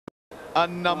a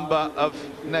number of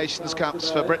Nations Cups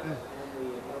for Britain.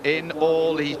 In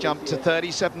all, he's jumped to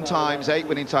 37 times, 8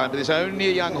 winning times, but he's only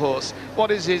a young horse.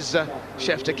 What is his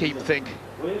chef to keep think?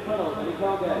 Billy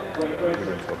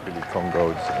Congo,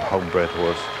 a homebred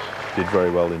horse, did very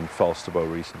well in Falsterbo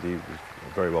recently, was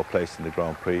very well placed in the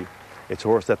Grand Prix. It's a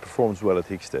horse that performs well at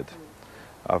Hickstead.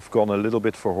 I've gone a little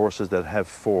bit for horses that have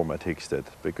form at Hickstead,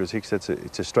 because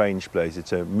it's a strange place,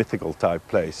 it's a mythical type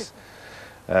place.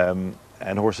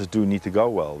 And horses do need to go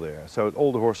well there. So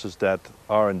all the horses that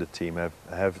are in the team have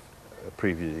a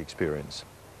previous experience.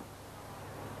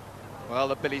 Well,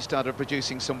 the Billy started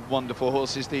producing some wonderful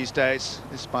horses these days.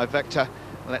 This is by Vector.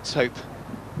 Let's hope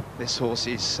this horse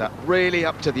is really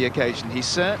up to the occasion. He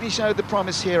certainly showed the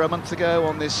promise here a month ago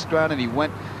on this ground, and he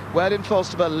went well in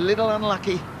Falsterbo, a little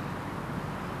unlucky.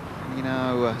 You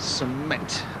know,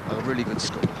 cement a really good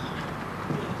score.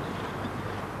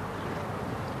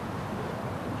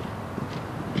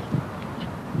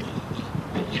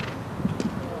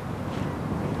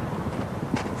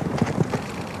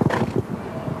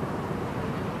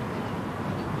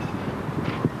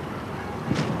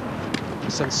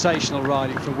 Sensational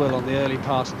riding from Will on the early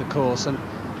part of the course, and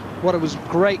what it was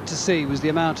great to see was the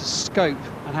amount of scope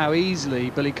and how easily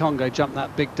Billy Congo jumped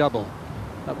that big double.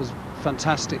 That was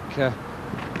fantastic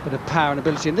bit of power and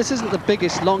ability, and this isn't the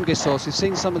biggest, longest horse. We've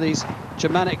seen some of these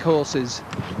Germanic horses,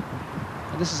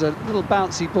 and this is a little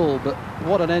bouncy ball, but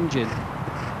what an engine.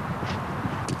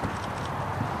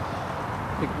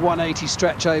 Big 180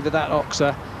 stretch over that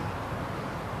oxer.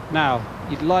 Now,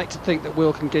 you'd like to think that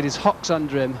Will can get his hocks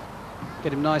under him,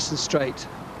 get him nice and straight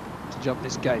to jump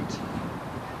this gate.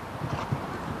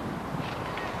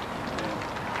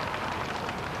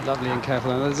 Lovely and careful.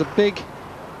 And there's a big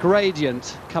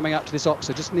gradient coming up to this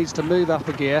oxer, just needs to move up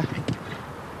a gear.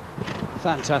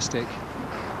 Fantastic.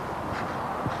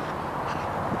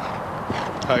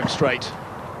 Home straight.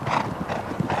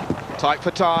 Tight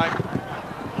for time.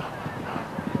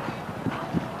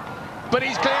 But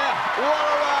he's clear. What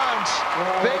a round!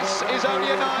 This is only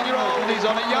a 9-year-old. He's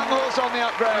on a young horse on the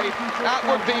upgrade. That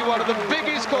would be one of the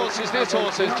biggest courses this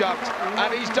horse has jumped,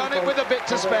 and he's done it with a bit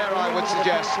to spare, I would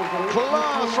suggest.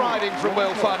 Class riding from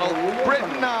Will Funnell.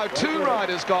 Britain now, 2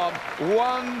 riders gone,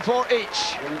 1 for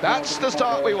each. That's the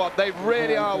start we want. They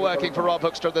really are working for Rob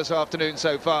Hoekstra this afternoon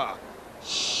so far.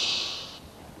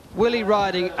 Willie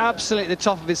riding absolutely at the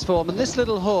top of his form, and this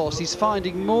little horse, he's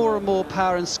finding more and more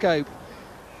power and scope,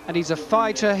 and he's a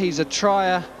fighter, he's a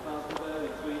trier.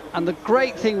 And the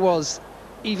great thing was,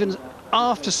 even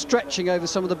after stretching over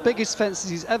some of the biggest fences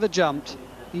he's ever jumped,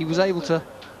 he was able to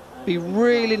be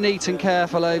really neat and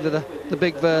careful over the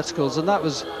big verticals, and that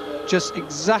was just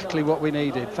exactly what we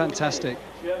needed. Fantastic.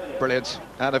 Brilliant.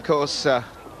 And of course,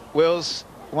 Will's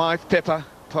wife, Pippa,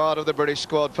 part of the British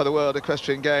squad for the World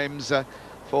Equestrian Games,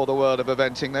 for the world of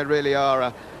eventing. They really are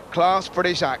a class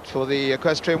British act for the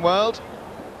equestrian world.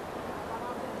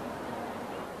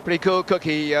 Pretty cool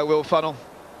cookie, Will Funnell.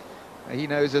 He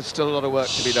knows there's still a lot of work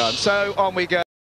to be done. So on we go.